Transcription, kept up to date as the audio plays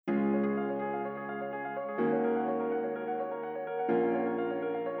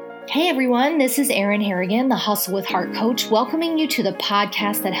Hey everyone, this is Erin Harrigan, the Hustle with Heart coach, welcoming you to the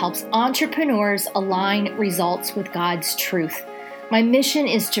podcast that helps entrepreneurs align results with God's truth. My mission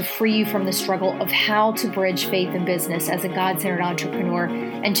is to free you from the struggle of how to bridge faith and business as a God-centered entrepreneur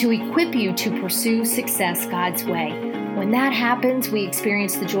and to equip you to pursue success God's way. When that happens, we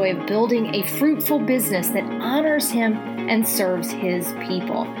experience the joy of building a fruitful business that honors Him and serves His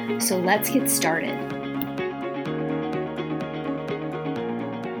people. So let's get started.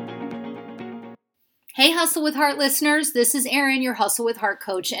 Hey, Hustle with Heart listeners, this is Erin, your Hustle with Heart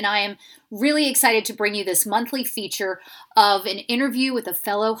coach, and I am really excited to bring you this monthly feature of an interview with a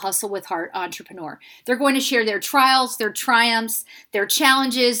fellow Hustle with Heart entrepreneur. They're going to share their trials, their triumphs, their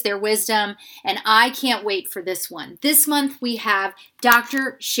challenges, their wisdom, and I can't wait for this one. This month we have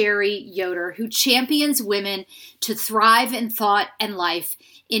Dr. Sherri Yoder, who champions women to thrive in thought and life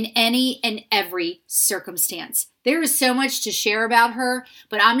in any and every circumstance. There is so much to share about her,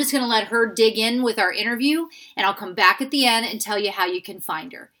 but I'm just going to let her dig in with our interview, and I'll come back at the end and tell you how you can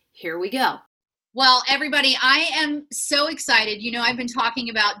find her. Here we go. Well, everybody, I am so excited. You know, I've been talking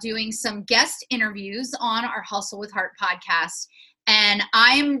about doing some guest interviews on our Hustle with Heart podcast, and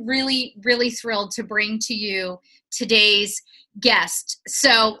I'm really, really thrilled to bring to you today's guest.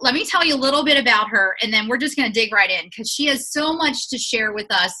 So let me tell you a little bit about her, and then we're just going to dig right in because she has so much to share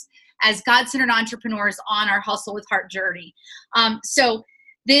with us as God-centered entrepreneurs on our Hustle with Heart journey. So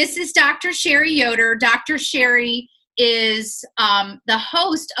this is Dr. Sherri Yoder. Dr. Sherri is the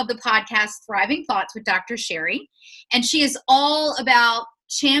host of the podcast Thriving Thoughts with Dr. Sherri, and she is all about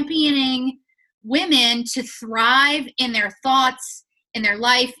championing women to thrive in their thoughts, in their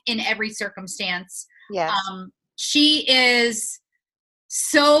life, in every circumstance. Yes. She is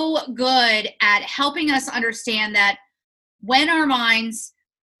so good at helping us understand that when our minds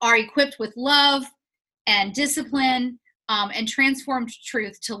are equipped with love and discipline and transformed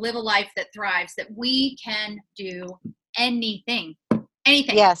truth to live a life that thrives, that we can do anything.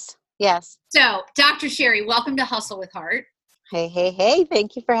 Yes. So, Dr. Sherri, welcome to Hustle with Heart. Hey.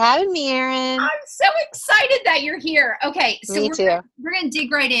 Thank you for having me, Erin. I'm so excited that you're here. Okay, so Me too. We're going to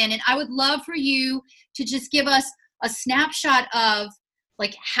dig right in, and I would love for you to just give us a snapshot of,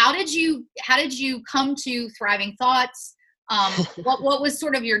 like, how did you come to Thriving Thoughts? What was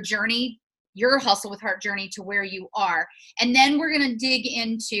sort of your journey, your Hustle with Heart journey to where you are? And then we're going to dig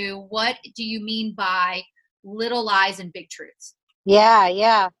into what do you mean by little lies and big truths?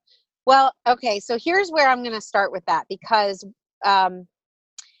 Yeah. Well, okay, so here's where I'm going to start with that because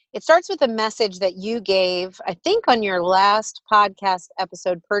it starts with a message that you gave, I think, on your last podcast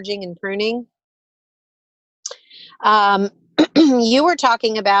episode, Purging and Pruning. You were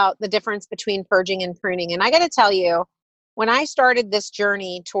talking about the difference between purging and pruning. And I got to tell you, when I started this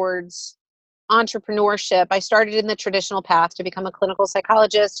journey towards entrepreneurship, I started in the traditional path to become a clinical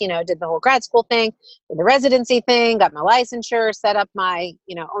psychologist, did the whole grad school thing, did the residency thing, got my licensure, set up my,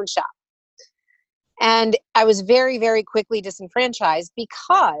 own shop. And I was very, very quickly disenfranchised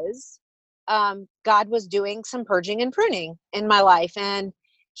because God was doing some purging and pruning in my life. And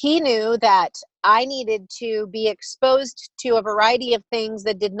He knew that I needed to be exposed to a variety of things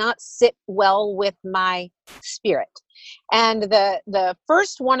that did not sit well with my spirit. And the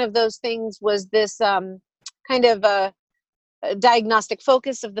first one of those things was this kind of a diagnostic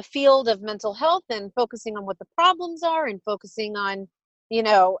focus of the field of mental health and focusing on what the problems are and focusing on,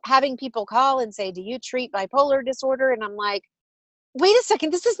 having people call and say, do you treat bipolar disorder? And I'm like, wait a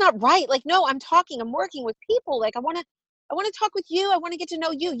second, this is not right. Like, no, I'm working with people. Like, I want to talk with you. I want to get to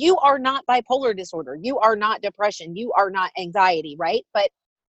know you. You are not bipolar disorder. You are not depression. You are not anxiety, right? But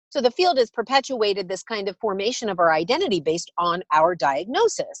so the field has perpetuated this kind of formation of our identity based on our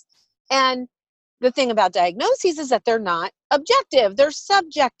diagnosis. And the thing about diagnoses is that they're not objective, they're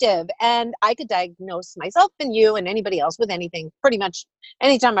subjective. And I could diagnose myself and you and anybody else with anything pretty much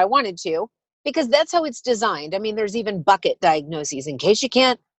anytime I wanted to, because that's how it's designed. I mean, there's even bucket diagnoses. In case you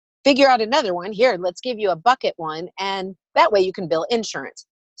can't figure out another one, here, let's give you a bucket one. And that way you can bill insurance.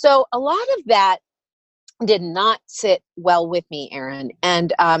 So a lot of that did not sit well with me, Erin.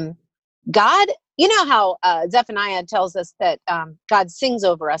 And God, you know how Zephaniah tells us that God sings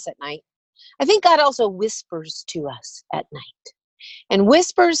over us at night. I think God also whispers to us at night and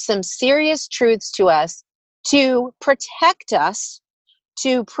whispers some serious truths to us to protect us,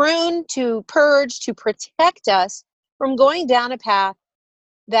 to prune, to purge, to protect us from going down a path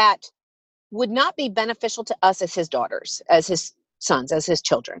that would not be beneficial to us as His daughters, as His sons, as His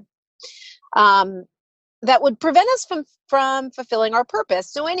children. That would prevent us from fulfilling our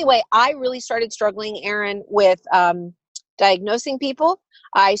purpose. So anyway, I really started struggling, Erin, with diagnosing people.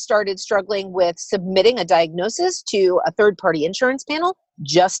 I started struggling with submitting a diagnosis to a third-party insurance panel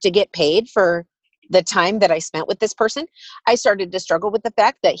just to get paid for the time that I spent with this person. I started to struggle with the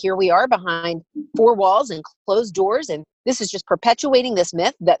fact that here we are behind four walls and closed doors, and this is just perpetuating this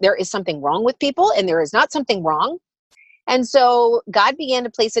myth that there is something wrong with people, and there is not something wrong. And so God began to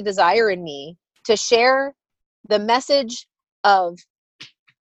place a desire in me to share the message of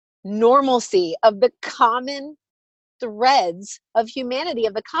normalcy, of the common threads of humanity,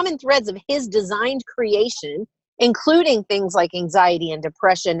 of the common threads of his designed creation, including things like anxiety and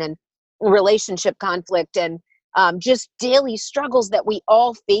depression and relationship conflict and just daily struggles that we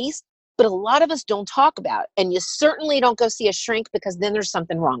all face, but a lot of us don't talk about. And you certainly don't go see a shrink, because then there's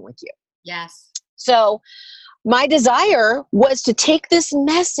something wrong with you. Yes. So my desire was to take this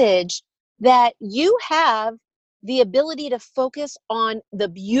message that you have the ability to focus on the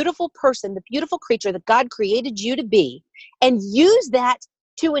beautiful person, the beautiful creature that God created you to be, and use that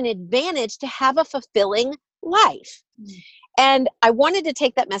to an advantage to have a fulfilling life. And I wanted to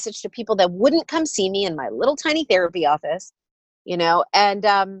take that message to people that wouldn't come see me in my little tiny therapy office,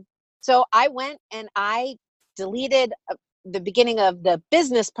 and so I went and I deleted the beginning of the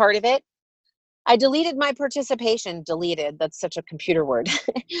business part of it. I deleted my participation. Deleted, that's such a computer word.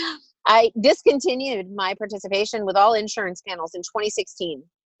 I discontinued my participation with all insurance panels in 2016,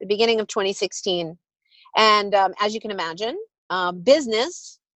 the beginning of 2016. And as you can imagine,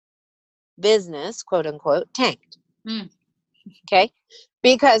 business, quote unquote, tanked. Okay.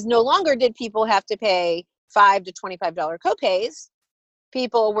 Because no longer did people have to pay $5 to $25 copays.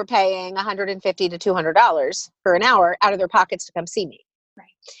 People were paying $150 to $200 for an hour out of their pockets to come see me. Right.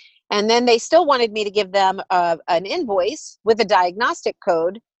 And then they still wanted me to give them an invoice with a diagnostic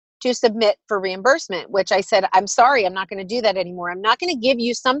code to submit for reimbursement, which I said, I'm sorry, I'm not going to do that anymore. I'm not going to give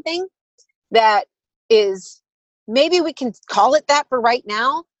you something that is, maybe we can call it that for right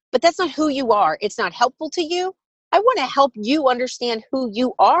now, but that's not who you are. It's not helpful to you. I want to help you understand who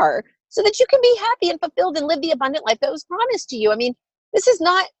you are so that you can be happy and fulfilled and live the abundant life that was promised to you. I mean, this is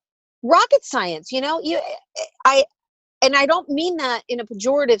not rocket science, and I don't mean that in a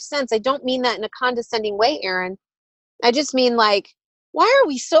pejorative sense. I don't mean that in a condescending way, Erin. I just mean, like, why are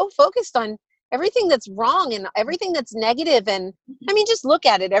we so focused on everything that's wrong and everything that's negative? And I mean, just look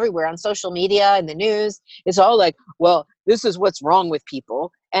at it everywhere on social media and the news. It's all like, well, this is what's wrong with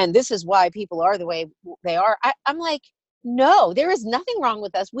people, and this is why people are the way they are. I'm like, no, there is nothing wrong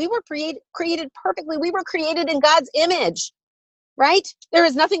with us. We were created perfectly. We were created in God's image, right? There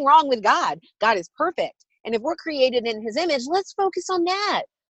is nothing wrong with God. God is perfect. And if we're created in his image, let's focus on that.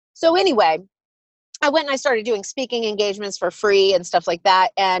 So anyway, I went and I started doing speaking engagements for free and stuff like that.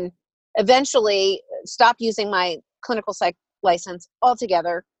 And eventually stopped using my clinical psych license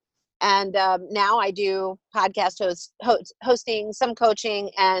altogether. And now I do podcast hosting, some coaching,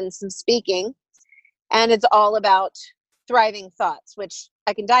 and some speaking. And it's all about thriving thoughts, which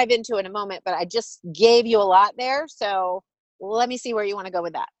I can dive into in a moment, but I just gave you a lot there. So let me see where you want to go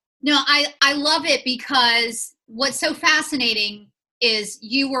with that. No, I love it, because what's so fascinating is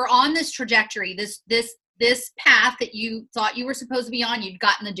you were on this trajectory, this path that you thought you were supposed to be on. You'd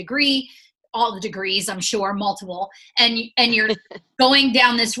gotten the degree, all the degrees, I'm sure, multiple, and you're going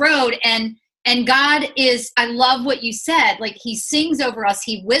down this road, and God is, I love what you said, like, he sings over us,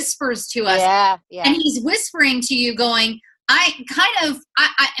 he whispers to us, yeah. And he's whispering to you going, I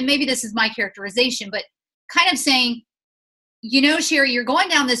and maybe this is my characterization, but kind of saying, Sherri, you're going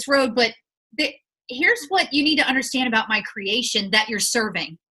down this road, but here's what you need to understand about my creation that you're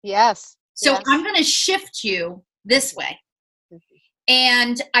serving. Yes. So yes. I'm going to shift you this way.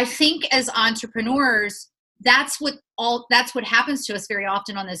 And I think as entrepreneurs, that's what happens to us very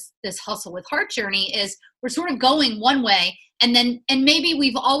often on this hustle with heart journey, is we're sort of going one way, and maybe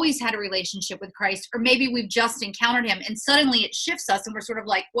we've always had a relationship with Christ, or maybe we've just encountered him, and suddenly it shifts us and we're sort of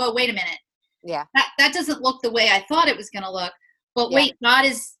like, whoa, wait a minute. Yeah. That doesn't look the way I thought it was going to look. But wait, God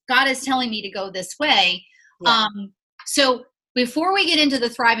is telling me to go this way. Yeah. So before we get into the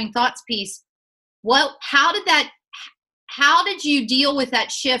thriving thoughts piece, how did you deal with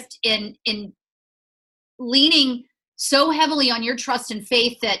that shift in leaning so heavily on your trust and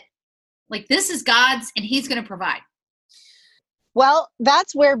faith that, like, this is God's and he's going to provide? Well,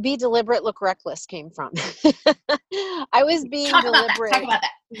 that's where be deliberate, look reckless came from. I was being deliberate. Talk about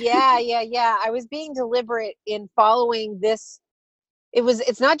that. Yeah. I was being deliberate in following this.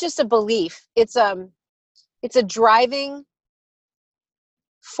 It's not just a belief. It's a driving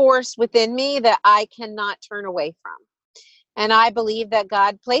force within me that I cannot turn away from. And I believe that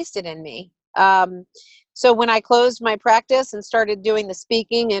God placed it in me. So when I closed my practice and started doing the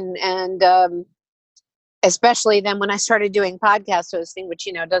speaking and especially then when I started doing podcast hosting, which,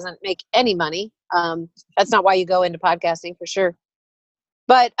 doesn't make any money. That's not why you go into podcasting for sure.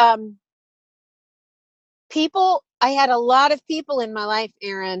 But I had a lot of people in my life,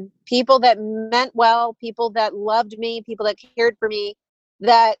 Aaron, people that meant well, people that loved me, people that cared for me,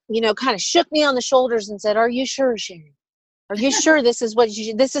 that, kind of shook me on the shoulders and said, "Are you sure, Sherri? Are you sure this is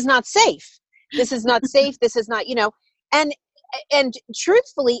this is not safe? This is not safe. This is not, and, and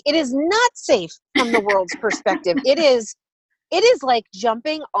truthfully, it is not safe from the world's perspective. It is like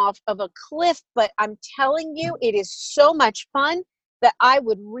jumping off of a cliff, but I'm telling you, it is so much fun that I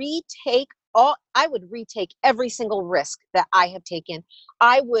would retake every single risk that I have taken.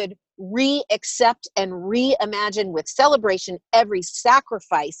 I would re-accept and reimagine with celebration every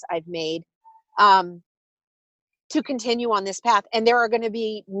sacrifice I've made to continue on this path. And there are going to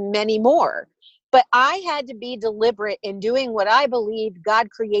be many more. But I had to be deliberate in doing what I believed God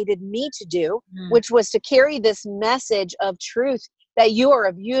created me to do, which was to carry this message of truth that you are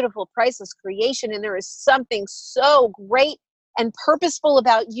a beautiful, priceless creation. And there is something so great and purposeful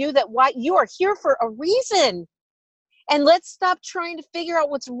about you, that why you are here for a reason. And let's stop trying to figure out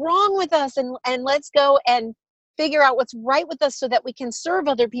what's wrong with us, and let's go and figure out what's right with us so that we can serve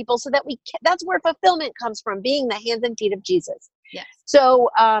other people, so that that's where fulfillment comes from, being the hands and feet of Jesus. Yes. So,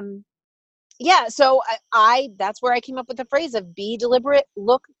 so that's where I came up with the phrase of be deliberate,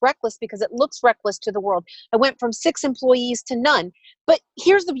 look reckless, because it looks reckless to the world. I went from 6 employees to none. But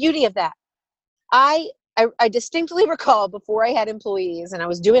here's the beauty of that. I distinctly recall before I had employees and I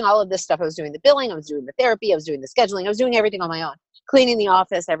was doing all of this stuff. I was doing the billing, I was doing the therapy, I was doing the scheduling, I was doing everything on my own, cleaning the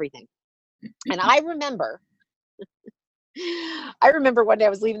office, everything. And I remember one day I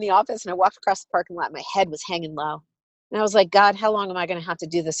was leaving the office and I walked across the parking lot. My head was hanging low. And I was like, God, how long am I going to have to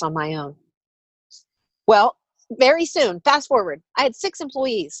do this on my own? Well, very soon, fast forward, I had 6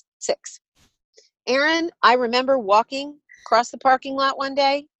 employees, 6. Aaron, I remember walking across the parking lot one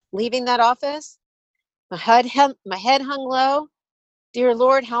day, leaving that office. My head hung low. Dear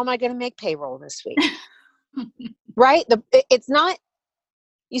Lord, how am I going to make payroll this week? Right? It's not,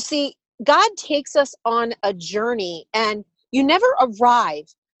 you see, God takes us on a journey, and you never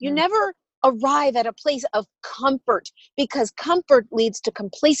arrive. You never arrive at a place of comfort, because comfort leads to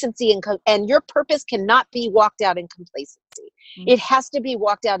complacency, and your purpose cannot be walked out in complacency. It has to be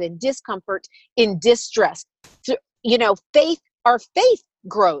walked out in discomfort, in distress. Our faith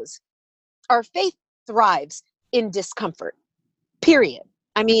grows. Our faith thrives in discomfort, period.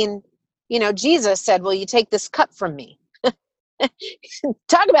 I mean, Jesus said, "Will you take this cup from me?"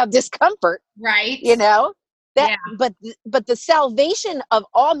 Talk about discomfort, right? That, but the salvation of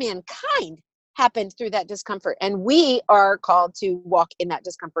all mankind happened through that discomfort, and we are called to walk in that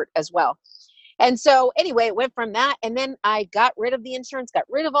discomfort as well. And so, anyway, it went from that, and then I got rid of the insurance, got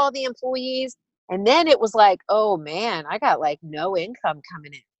rid of all the employees, and then it was like, oh man, I got like no income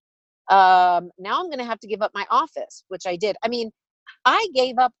coming in. Now I'm going to have to give up my office, which I did. I mean, I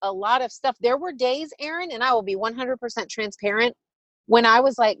gave up a lot of stuff. There were days, Aaron, and I will be 100% transparent, when I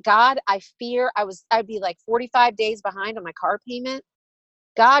was like, God, I fear I'd be like 45 days behind on my car payment.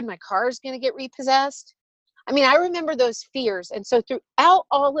 God, my car is going to get repossessed. I mean, I remember those fears. And so throughout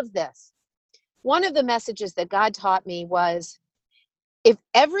all of this, one of the messages that God taught me was, if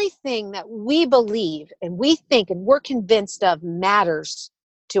everything that we believe and we think and we're convinced of matters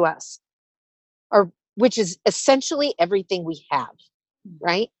to us, or which is essentially everything we have,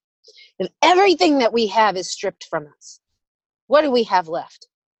 right? If everything that we have is stripped from us, what do we have left?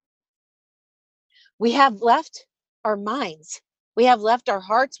 We have left our minds. We have left our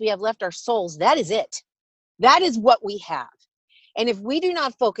hearts. We have left our souls. That is it. That is what we have. And if we do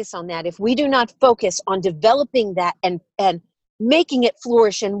not focus on that, if we do not focus on developing that and making it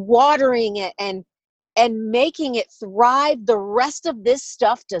flourish and watering it and making it thrive, the rest of this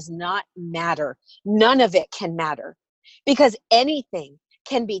stuff does not matter. None of it can matter, because anything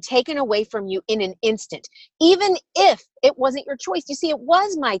can be taken away from you in an instant, even if it wasn't your choice. You see, it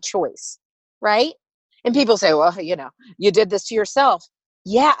was my choice, right? And people say, well, you did this to yourself.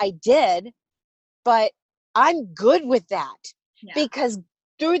 Yeah, I did, but I'm good with that, because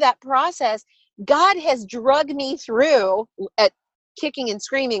through that process, God has drugged me through, at kicking and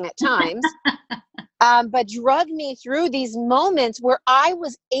screaming at times, but drugged me through these moments where I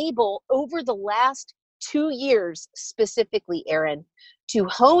was able, over the last 2 years specifically, Aaron, to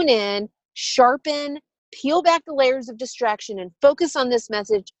hone in, sharpen, peel back the layers of distraction, and focus on this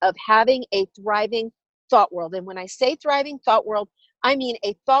message of having a thriving thought world. And when I say thriving thought world, I mean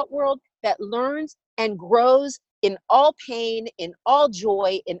a thought world that learns and grows in all pain, in all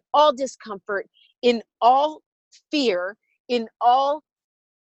joy, in all discomfort, in all fear, in all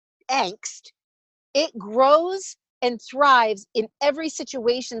angst, it grows and thrives in every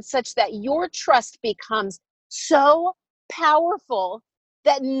situation such that your trust becomes so powerful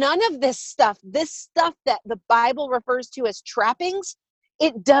that none of this stuff that the Bible refers to as trappings,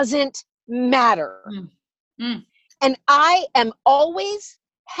 it doesn't matter. Mm. Mm. And I am always,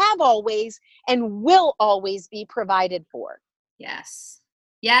 have always, and will always be provided for. Yes.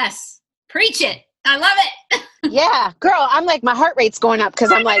 Yes. Preach it. I love it. Yeah, girl, I'm like, my heart rate's going up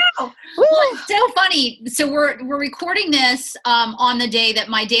because I'm like, Well, woo. it's so funny. So we're recording this on the day that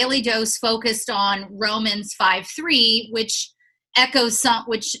my daily dose focused on Romans 5:3, which echoes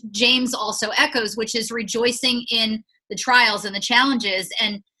which James also echoes, which is rejoicing in the trials and the challenges.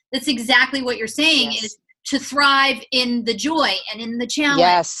 And that's exactly what you're saying, Yes. is to thrive in the joy and in the challenge.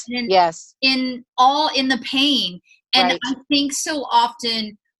 Yes. And Yes. in the pain. And Right. I think so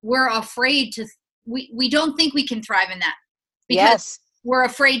often we're afraid to, we don't think we can thrive in that because Yes. we're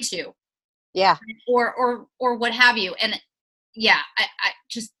afraid to. Yeah. Or what have you. And yeah, I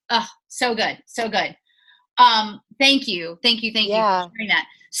just, so good. So good. Thank you for sharing that.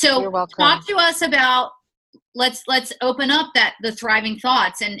 So you're welcome. talk to us about, let's open up the thriving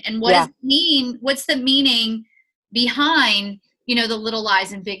thoughts and what does it mean? What's the meaning behind, the little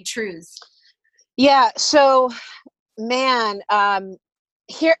lies and big truths? Yeah. So, man,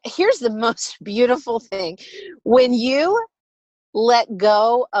 here's the most beautiful thing. When you let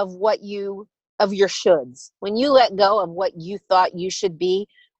go of of your shoulds, when you let go of what you thought you should be,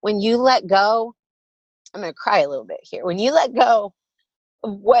 when you let go, I'm going to cry a little bit here. When you let go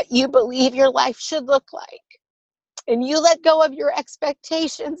of what you believe your life should look like, and you let go of your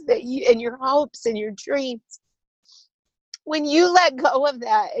expectations and your hopes and your dreams, when you let go of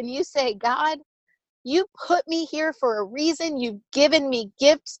that and you say, God, you put me here for a reason. You've given me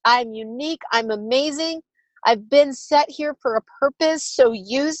gifts. I'm unique. I'm amazing. I've been set here for a purpose. So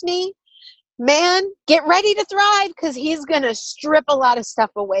use me. Man, get ready to thrive, because he's going to strip a lot of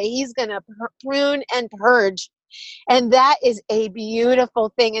stuff away. He's going to prune and purge. And that is a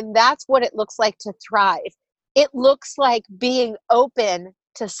beautiful thing. And that's what it looks like to thrive. It looks like being open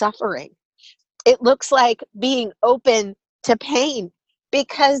to suffering. It looks like being open to pain,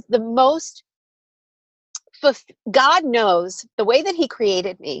 because God knows the way that he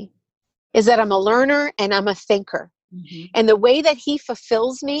created me is that I'm a learner and I'm a thinker. Mm-hmm. And the way that he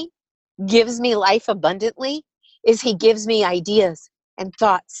fulfills me, gives me life abundantly, is he gives me ideas and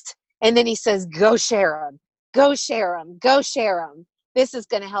thoughts. And then he says, go share them, go share them, go share them. This is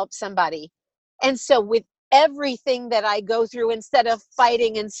going to help somebody. And so with everything that I go through, instead of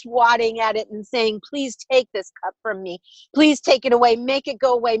fighting and swatting at it and saying, please take this cup from me, please take it away, make it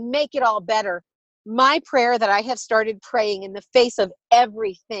go away, make it all better. My prayer that I have started praying in the face of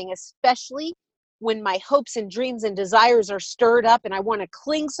everything, especially when my hopes and dreams and desires are stirred up and I want to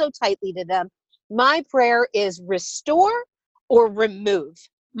cling so tightly to them, my prayer is restore or remove.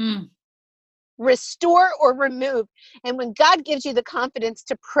 Mm. Restore or remove. And when God gives you the confidence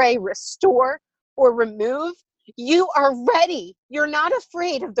to pray restore or remove, you are ready. You're not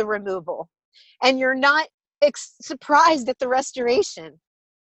afraid of the removal, and you're not surprised at the restoration.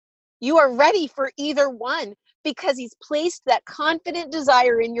 You are ready for either one, because he's placed that confident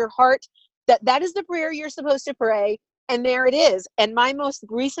desire in your heart that is the prayer you're supposed to pray. And there it is. And my most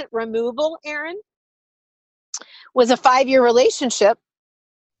recent removal, Aaron, was a 5-year relationship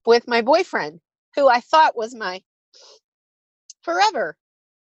with my boyfriend, who I thought was my forever.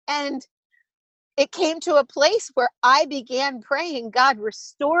 And it came to a place where I began praying, God,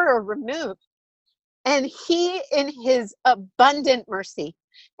 restore or remove. And he, in his abundant mercy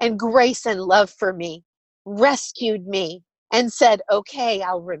and grace and love for me, rescued me and said, okay,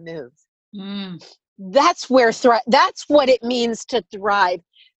 I'll remove. Mm. That's that's what it means to thrive.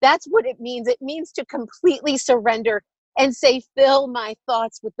 That's what it means. It means to completely surrender and say, fill my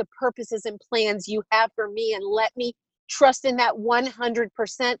thoughts with the purposes and plans you have for me, and let me trust in that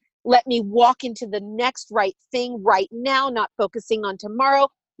 100%. Let me walk into the next right thing right now, not focusing on tomorrow,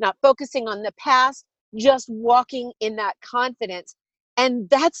 not focusing on the past, just walking in that confidence. And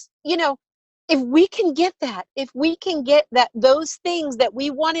that's, if we can get that, those things that we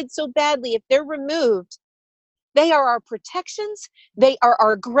wanted so badly, if they're removed, they are our protections. They are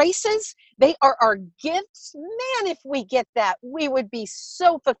our graces. They are our gifts. Man, if we get that, we would be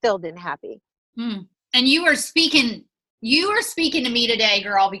so fulfilled and happy. Mm. And you are speaking to me today,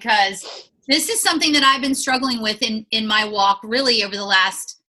 girl, because this is something that I've been struggling with in my walk really over the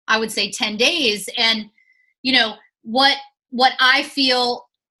last, I would say, 10 days. And, what I feel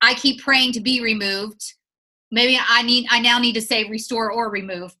I keep praying to be removed. Maybe I now need to say restore or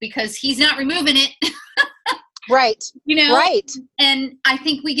remove, because he's not removing it. Right. You know, Right. and I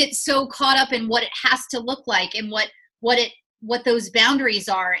think we get so caught up in what it has to look like and what those boundaries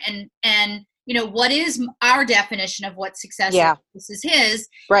are, and you know, what is our definition of what success is. Yeah. This is his.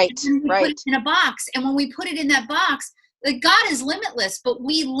 Right. And we put Right. it in a box, and when we put it in that box, like, God is limitless, but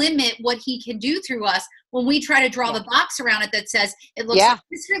we limit what he can do through us when we try to draw the box around it that says it looks like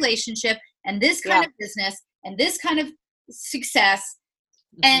this relationship and this kind of business and this kind of success.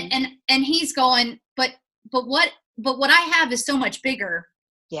 And he's going, but what I have is so much bigger.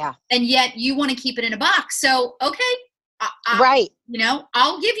 Yeah. And yet you want to keep it in a box. So, okay. Right. You know,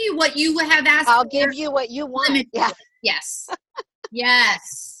 I'll give you what you have asked I'll for. give you what you want. Limit Yeah. Yes.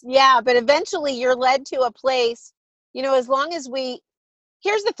 Yes. Yeah. But eventually you're led to a place, you know, as long as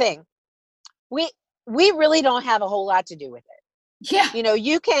here's the thing. We really don't have a whole lot to do with it. Yeah. You know,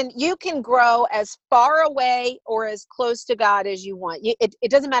 you can grow as far away or as close to God as you want.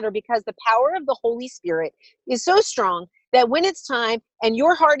 It doesn't matter, because the power of the Holy Spirit is so strong that when it's time and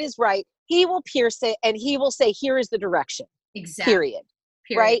your heart is right, he will pierce it and he will say, here is the direction. Exactly. Period.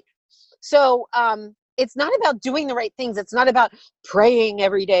 Right? So it's not about doing the right things. It's not about praying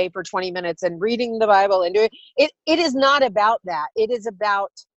every day for 20 minutes and reading the Bible and doing it. It is not about that. It is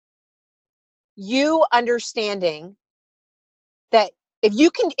about you understanding that if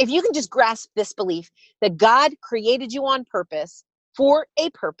you can just grasp this belief that God created you on purpose for a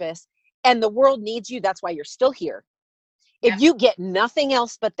purpose and the world needs you, that's why you're still here. Yep. If you get nothing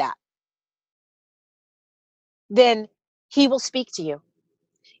else but that, then he will speak to you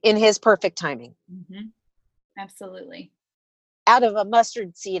in his perfect timing. Mm-hmm. Absolutely. Out of a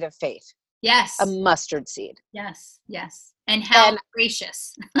mustard seed of faith. Yes. A mustard seed. Yes. Yes. And how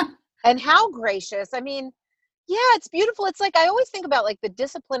gracious. And how gracious. I mean, yeah, it's beautiful. It's like, I always think about like the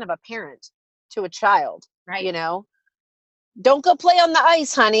discipline of a parent to a child, right? You know, don't go play on the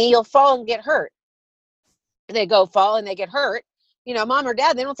ice, honey. You'll fall and get hurt. They go fall and they get hurt. You know, mom or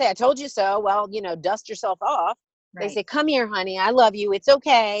dad, they don't say, I told you so. Well, you know, dust yourself off. Right. They say, come here, honey. I love you. It's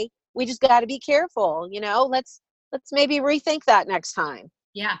okay. We just got to be careful. You know, let's maybe rethink that next time.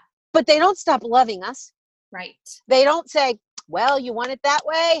 Yeah. But they don't stop loving us. Right. They don't say, well, you want it that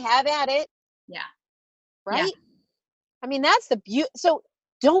way? Have at it. Yeah. Right. Yeah. I mean, that's the beauty. So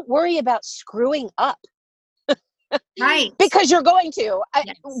don't worry about screwing up. Right. Because you're going to.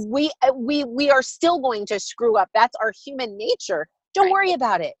 Yes. We are still going to screw up. That's our human nature. Don't worry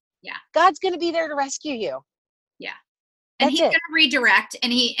about it. Yeah. God's going to be there to rescue you. Yeah. And That's he's going to redirect,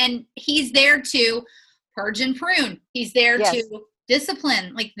 and he's there to purge and prune. He's there to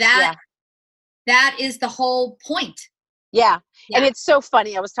discipline. Like that. Yeah. That is the whole point. Yeah. And it's so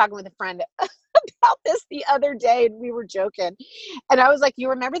funny. I was talking with a friend about this the other day, and we were joking. And I was like, you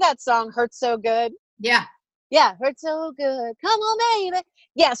remember that song, Hurt So Good? Yeah. Yeah. Hurt so good. Come on, baby.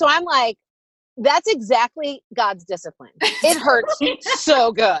 Yeah. So I'm like, that's exactly God's discipline. It hurts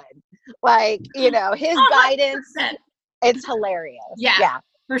so good. Like, you know, his 100%. Guidance. It's hilarious. Yeah. Yeah.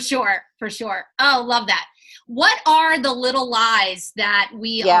 For sure. For sure. Oh, love that. What are the little lies that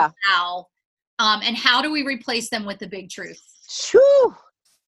we allow? And how do we replace them with the big truth? Whew.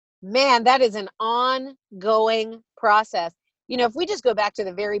 Man, that is an ongoing process. You know, if we just go back to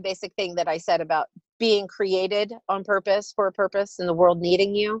the very basic thing that I said about being created on purpose for a purpose and the world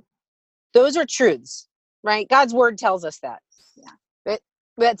needing you, those are truths, right? God's word tells us that. Yeah.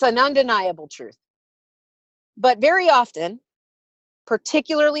 That's an undeniable truth. But very often,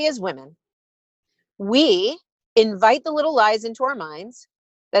 particularly as women, we invite the little lies into our minds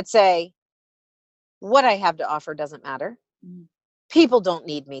that say, what I have to offer doesn't matter. People don't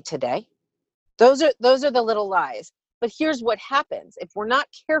need me today. Those are the little lies. But here's what happens. If we're not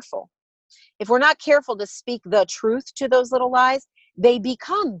careful to speak the truth to those little lies, they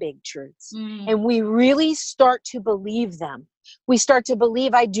become big truths. And we really start to believe them. We start to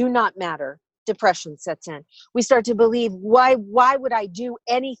believe I do not matter. Depression sets in. We start to believe, why would I do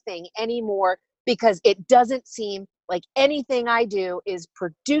anything anymore? Because it doesn't seem like anything I do is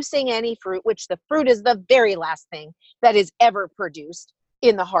producing any fruit, which the fruit is the very last thing that is ever produced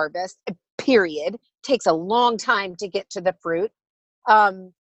in the harvest, period. Takes a long time to get to the fruit.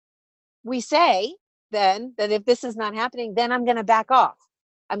 We say then that if this is not happening, then I'm going to back off.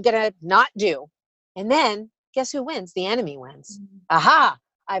 I'm going to not do. And then guess who wins? The enemy wins. Aha!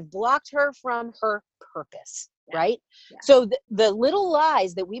 I've blocked her from her purpose, right? Yeah. So the little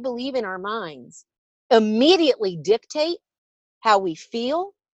lies that we believe in our minds immediately dictate how we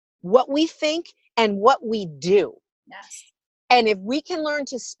feel, what we think, and what we do. Yes. And if we can learn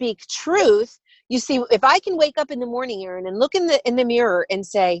to speak truth, you see, if I can wake up in the morning, Erin, and look in the mirror and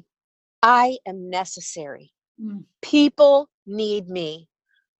say, I am necessary. People need me.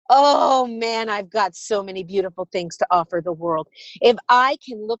 oh man, I've got so many beautiful things to offer the world. If I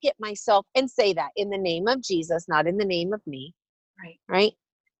can look at myself and say that in the name of Jesus, not in the name of me, Right. right?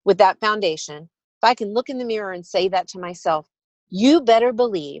 With that foundation, if I can look in the mirror and say that to myself, you better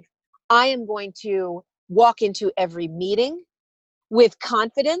believe I am going to walk into every meeting with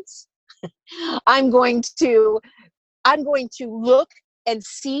confidence. I'm going to I'm going to look and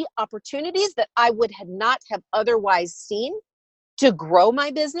see opportunities that I would have not have otherwise seen to grow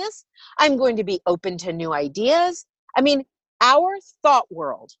my business. I'm going to be open to new ideas. I mean, our thought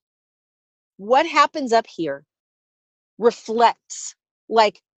world, what happens up here reflects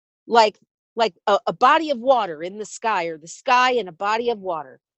like like like a body of water in the sky, or the sky in a body of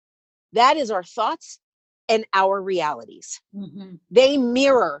water. That is our thoughts and our realities. Mm-hmm. They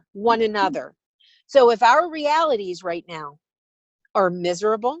mirror one another. So if our realities right now are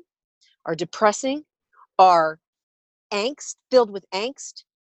miserable, are depressing, are filled with angst,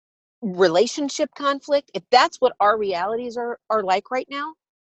 relationship conflict, if that's what our realities are like right now,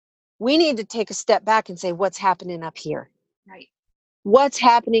 we need to take a step back and say, what's happening up here? Right. What's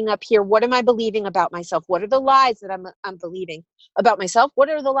happening up here? What am I believing about myself? What are the lies that I'm believing about myself? What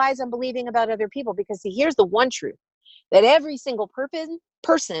are the lies I'm believing about other people? Because see, here's the one truth, that every single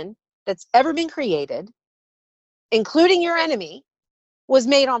person that's ever been created, including your enemy, was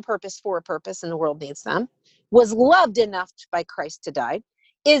made on purpose for a purpose, and the world needs them, was loved enough by Christ to die,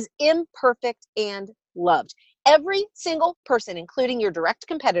 is imperfect and loved. Every single person, including your direct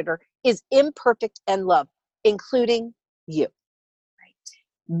competitor, is imperfect and loved, including you.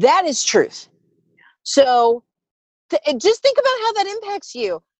 Right. That is truth. So just think about how that impacts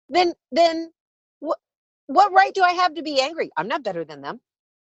you. Then what right do I have to be angry? I'm not better than them.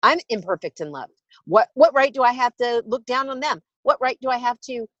 I'm imperfect and loved. What right do I have to look down on them? What right do I have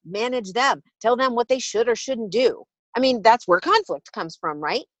to manage them? Tell them what they should or shouldn't do? I mean, that's where conflict comes from,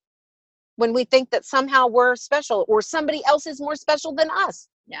 right? When we think that somehow we're special or somebody else is more special than us.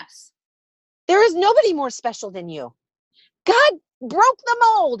 Yes. There is nobody more special than you. God broke the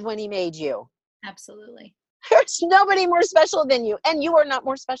mold when he made you. Absolutely. There's nobody more special than you, and you are not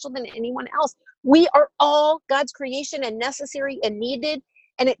more special than anyone else. We are all God's creation and necessary and needed,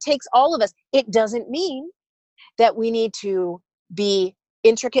 and it takes all of us. It doesn't mean that we need to be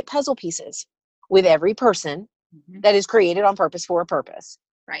intricate puzzle pieces with every person that is created on purpose for a purpose.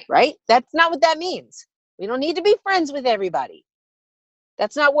 Right. Right? That's not what that means. We don't need to be friends with everybody.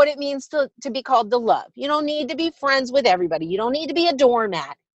 That's not what it means to be called to love. You don't need to be friends with everybody. You don't need to be a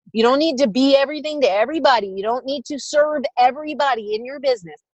doormat. You don't need to be everything to everybody. You don't need to serve everybody in your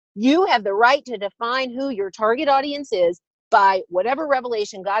business. You have the right to define who your target audience is by whatever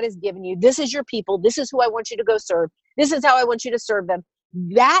revelation God has given you. This is your people. This is who I want you to go serve. This is how I want you to serve them.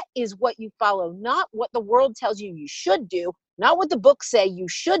 That is what you follow, not what the world tells you you should do, not what the books say you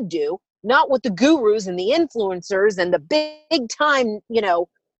should do, not what the gurus and the influencers and the big time,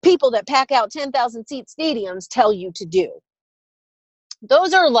 people that pack out 10,000 seat stadiums tell you to do.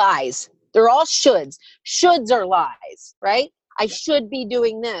 Those are lies. They're all shoulds. Shoulds are lies, right? I should be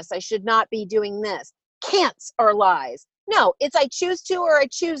doing this. I should not be doing this. Can'ts are lies. No, it's I choose to or I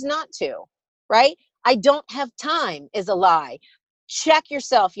choose not to, right? I don't have time is a lie. Check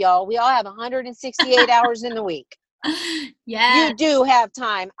yourself, y'all. We all have 168 hours in the week. Yes. You do have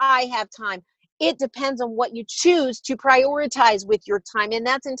time. I have time. It depends on what you choose to prioritize with your time, and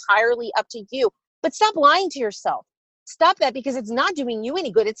that's entirely up to you. But stop lying to yourself. Stop that, because it's not doing you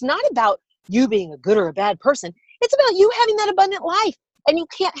any good. It's not about you being a good or a bad person. It's about you having that abundant life. And you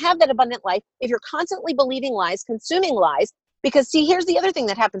can't have that abundant life if you're constantly believing lies, consuming lies. Because see, here's the other thing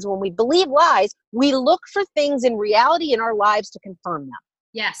that happens when we believe lies. We look for things in reality in our lives to confirm them.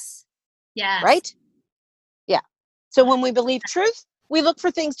 Yes. Yes. Right? Yeah. So when we believe truth, we look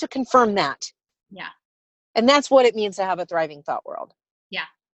for things to confirm that. Yeah. And that's what it means to have a thriving thought world. Yeah.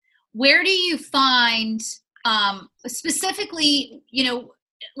 Where do you find, specifically,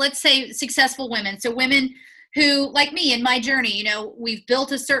 let's say successful women, so women who, like me in my journey, we've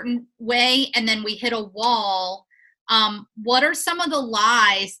built a certain way and then we hit a wall. What are some of the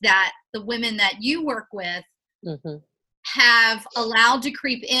lies that the women that you work with have allowed to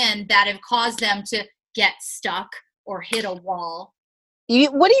creep in that have caused them to get stuck or hit a wall?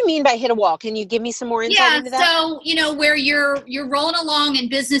 What do you mean by hit a wall? Can you give me some more insight into that? So, where you're rolling along and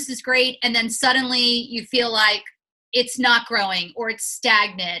business is great, and then suddenly you feel like it's not growing, or it's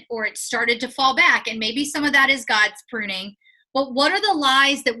stagnant, or it started to fall back, and maybe some of that is God's pruning. But what are the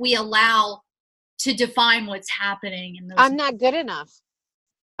lies that we allow to define what's happening in those? I'm not good enough.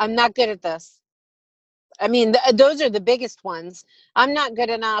 I'm not good at this. I mean, those are the biggest ones. I'm not good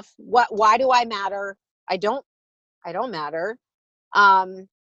enough. Why do I matter? I don't matter.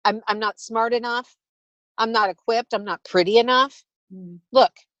 I'm not smart enough. I'm not equipped. I'm not pretty enough. Mm.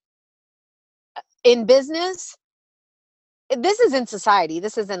 Look, in business, this is in society,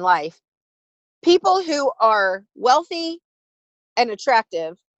 this is in life. People who are wealthy and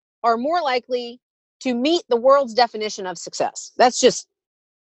attractive are more likely to meet the world's definition of success. That's just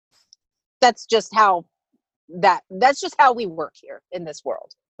how that's just how we work here in this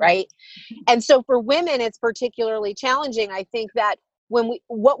world, right? And so for women, it's particularly challenging. I think that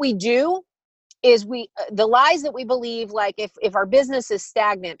what we do is the lies that we believe, like if our business is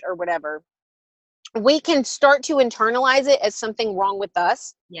stagnant or whatever, we can start to internalize it as something wrong with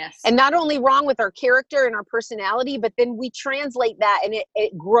us. Yes. And not only wrong with our character and our personality, but then we translate that and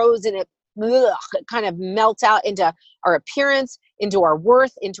it grows and it kind of melts out into our appearance, into our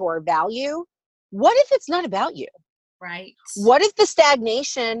worth, into our value. What if it's not about you? Right. What if the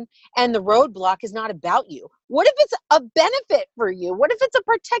stagnation and the roadblock is not about you? What if it's a benefit for you? What if it's a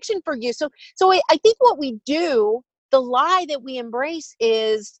protection for you? So I think what we do, the lie that we embrace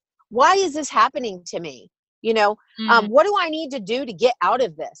is, why is this happening to me? What do I need to do to get out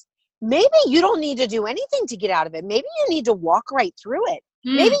of this? Maybe you don't need to do anything to get out of it. Maybe you need to walk right through it.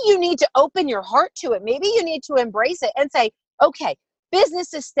 Maybe you need to open your heart to it. Maybe you need to embrace it and say, okay,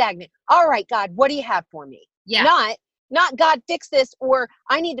 business is stagnant. All right, God, what do you have for me? Yeah. Not God, fix this, or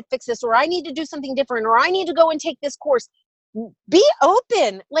I need to fix this, or I need to do something different, or I need to go and take this course. Be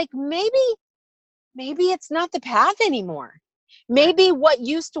open. Like maybe it's not the path anymore. Maybe what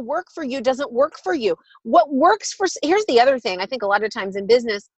used to work for you doesn't work for you. Here's the other thing. I think a lot of times in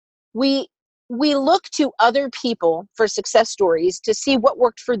business, we look to other people for success stories to see what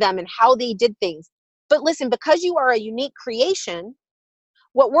worked for them and how they did things. But listen, because you are a unique creation,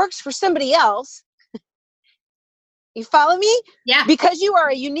 what works for somebody else, you follow me? Yeah. Because you are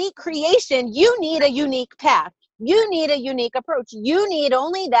a unique creation, you need a unique path. You need a unique approach. You need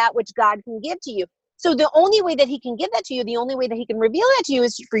only that which God can give to you. So the only way that he can give that to you, the only way that he can reveal that to you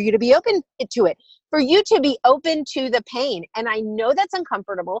is for you to be open to it, for you to be open to the pain. And I know that's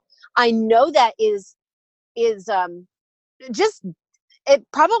uncomfortable. I know that is just, it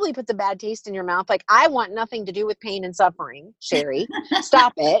probably puts a bad taste in your mouth. Like, I want nothing to do with pain and suffering, Sherri.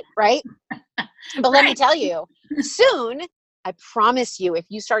 Stop it, right? But let me tell you, soon, I promise you, if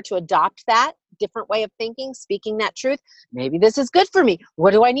you start to adopt that different way of thinking, speaking that truth, maybe this is good for me.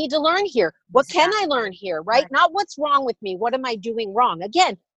 What do I need to learn here? What can I learn here, right? Not what's wrong with me. What am I doing wrong?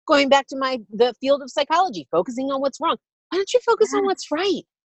 Again, going back to the field of psychology, focusing on what's wrong. Why don't you focus on what's right?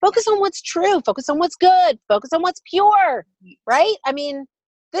 Focus on what's true. Focus on what's good. Focus on what's pure, right? I mean,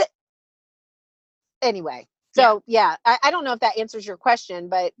 anyway. So yeah, I don't know if that answers your question,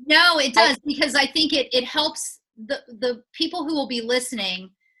 but no, it does, because I think it helps the people who will be listening.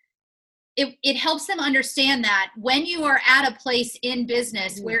 It helps them understand that when you are at a place in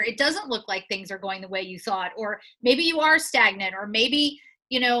business where it doesn't look like things are going the way you thought, or maybe you are stagnant, or maybe,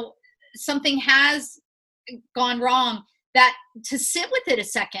 something has gone wrong, that to sit with it a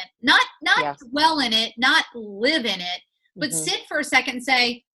second, not dwell in it, not live in it, but sit for a second and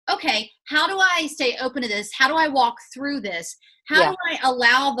say, okay, how do I stay open to this? How do I walk through this? How do I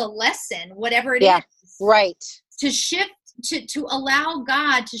allow the lesson, whatever it is, right, to shift, to allow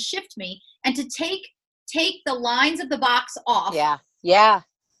God to shift me and to take the lines of the box off? Yeah.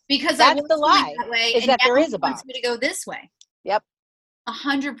 Because that's I was the lie, going that way, is and that now there is he a box. wants me to go this way. Yep.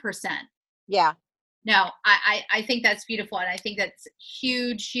 100%. Yeah. No, I think that's beautiful, and I think that's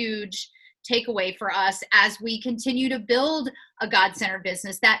huge takeaway for us as we continue to build a God-centered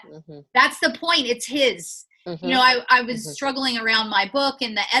business. That's the point. It's his. I was struggling around my book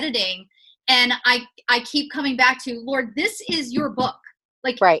and the editing, and I keep coming back to, Lord, this is your book.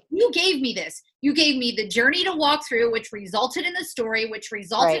 Like, you gave me this. You gave me the journey to walk through, which resulted in the story, which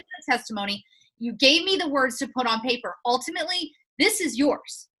resulted in the testimony. You gave me the words to put on paper. Ultimately, this is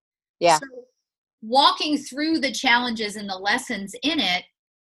yours. Yeah. So walking through the challenges and the lessons in it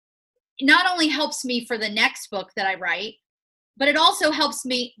not only helps me for the next book that I write, but it also helps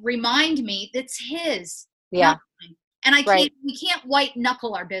me remind me that's his. Yeah. And we can't white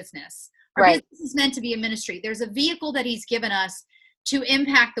knuckle our business. Our business is meant to be a ministry. There's a vehicle that he's given us to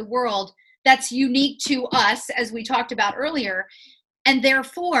impact the world that's unique to us, as we talked about earlier. And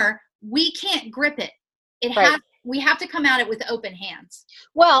therefore, we can't grip it. We have to come at it with open hands.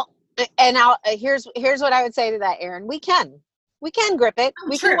 Well, and here's what I would say to that, Erin. We can grip it.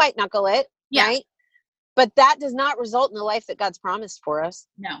 We can white knuckle it, right? But that does not result in the life that God's promised for us.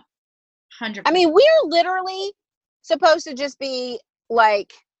 No, 100%. I mean, we're literally supposed to just be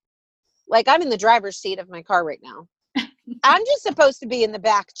like I'm in the driver's seat of my car right now. I'm just supposed to be in the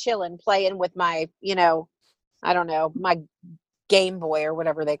back chilling, playing with my, I don't know, my Game Boy or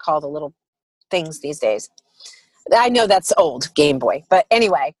whatever they call the little things these days. I know that's old, Game Boy. But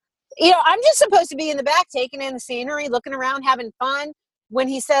anyway, I'm just supposed to be in the back taking in the scenery, looking around, having fun. When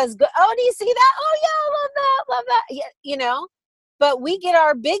he says, oh, do you see that? Oh, yeah, love that. Yeah, But we get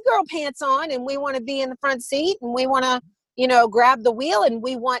our big girl pants on and we want to be in the front seat and we want to, grab the wheel and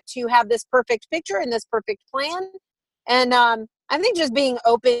we want to have this perfect picture and this perfect plan. And I think just being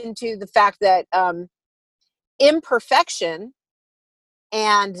open to the fact that imperfection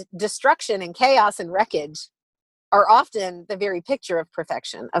and destruction and chaos and wreckage are often the very picture of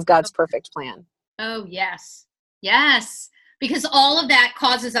perfection, of God's perfect plan. Oh, yes. Yes. Because all of that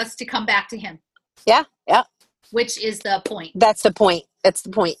causes us to come back to him. Yeah. Yeah. Which is the point. That's the point. That's the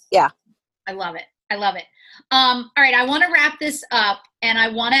point. Yeah. I love it. I love it. All right. I want to wrap this up and I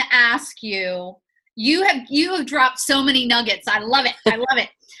want to ask you, you have dropped so many nuggets. I love it. I love it.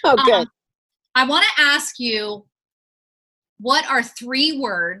 Oh, good. I want to ask you, what are 3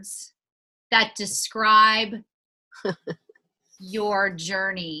 words that describe your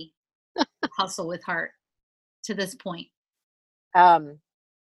journey, Hustle with Heart, to this point?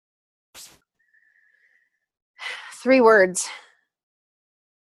 3 words.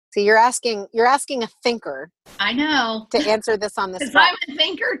 See, you're asking a thinker. I know. To answer this on the spot. Because I'm a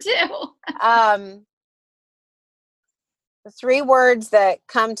thinker too. The 3 words that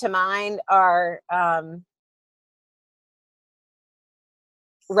come to mind are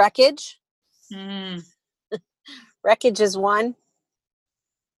wreckage. Wreckage is one.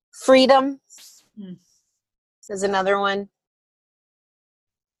 Freedom is another one.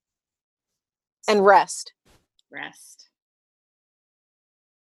 And rest. Rest.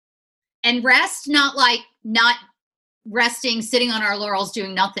 And rest, not resting, sitting on our laurels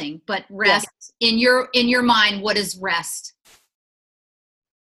doing nothing, but rest. Yeah. In your mind, what is rest?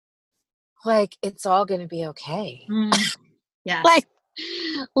 Like it's all going to be okay. Yeah.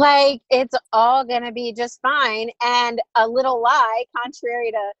 Like it's all going to be just fine. And a little lie,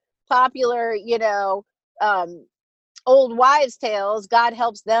 contrary to popular, old wives' tales, God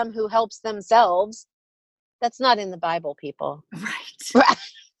helps them who helps themselves. That's not in the Bible, people. Right.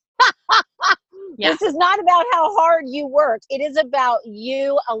 Yeah. This is not about how hard you work. It is about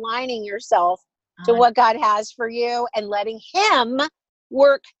you aligning yourself to what God has for you and letting him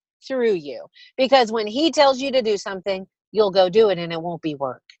work through you. Because when he tells you to do something, you'll go do it and it won't be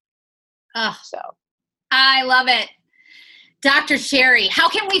work. So I love it. Dr. Sherri, how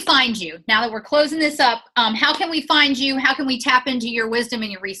can we find you? Now that we're closing this up, how can we find you? How can we tap into your wisdom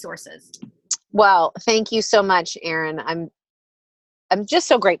and your resources? Well, thank you so much, Erin. I'm just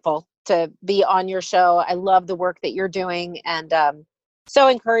so grateful to be on your show. I love the work that you're doing and so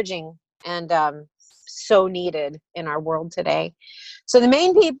encouraging and so needed in our world today. So the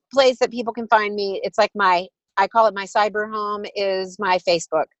main place that people can find me, it's like I call it my cyber home, is my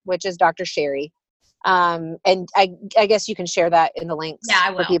Facebook, which is Dr. Sherri. And I guess you can share that in the links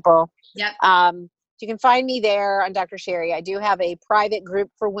for people. Yep. You can find me there on Dr. Sherri. I do have a private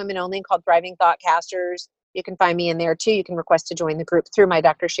group for women only called Thriving Thoughtcasters. You can find me in there too. You can request to join the group through my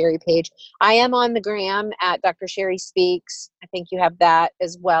Dr. Sherri page. I am on the gram at Dr. Sherri Speaks. I think you have that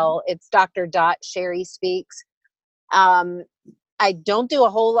as well. It's Dr.Sherri Speaks. I don't do a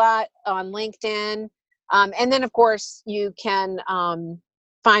whole lot on LinkedIn. And then, of course, you can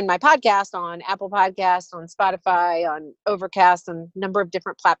find my podcast on Apple Podcasts, on Spotify, on Overcast, on a number of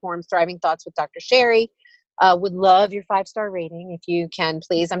different platforms, Thriving Thoughts with Dr. Sherri. Would love your 5-star rating if you can,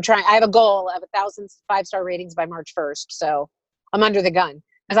 please. I have a goal of 1,000 5-star ratings by March 1st. So I'm under the gun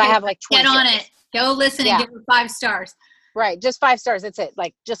because I have like 20. Get on it. Go listen and give it 5 stars. Right. Just 5 stars. That's it.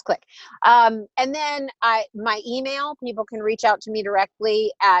 Like just click. And then my email, people can reach out to me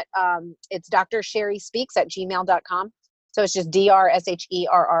directly at, it's drsherrispeaks@gmail.com. So it's just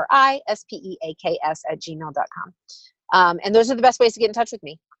DRSHERRISPEAKS@gmail.com. And those are the best ways to get in touch with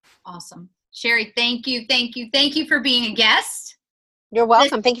me. Awesome. Sherri, thank you. Thank you. Thank you for being a guest. You're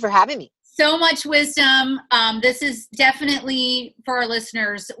welcome. Thank you for having me. So much wisdom. This is definitely for our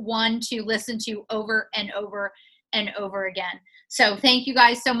listeners, one to listen to over and over and over again. So thank you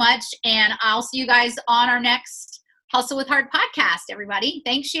guys so much. And I'll see you guys on our next Hustle with Heart podcast, everybody.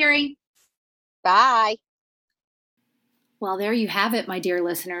 Thanks, Sherri. Bye. Well, there you have it, my dear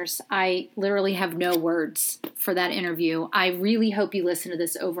listeners. I literally have no words for that interview. I really hope you listen to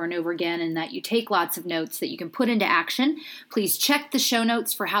this over and over again and that you take lots of notes that you can put into action. Please check the show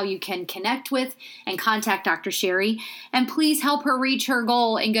notes for how you can connect with and contact Dr. Sherri. And please help her reach her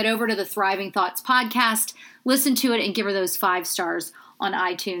goal and get over to the Thriving Thoughts podcast, listen to it, and give her those 5 stars on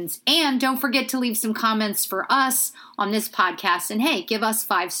iTunes. And don't forget to leave some comments for us on this podcast. And hey, give us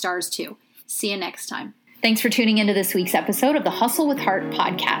 5 stars too. See you next time. Thanks for tuning into this week's episode of the Hustle with Heart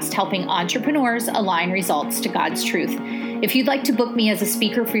podcast, helping entrepreneurs align results to God's truth. If you'd like to book me as a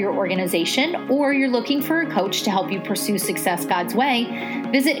speaker for your organization, or you're looking for a coach to help you pursue success God's way,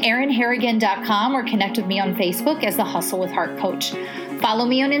 visit erinharrigan.com or connect with me on Facebook as the Hustle with Heart Coach. Follow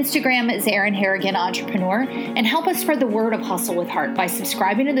me on Instagram as Erin Harrigan Entrepreneur, and help us spread the word of Hustle with Heart by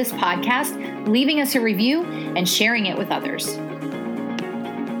subscribing to this podcast, leaving us a review, and sharing it with others.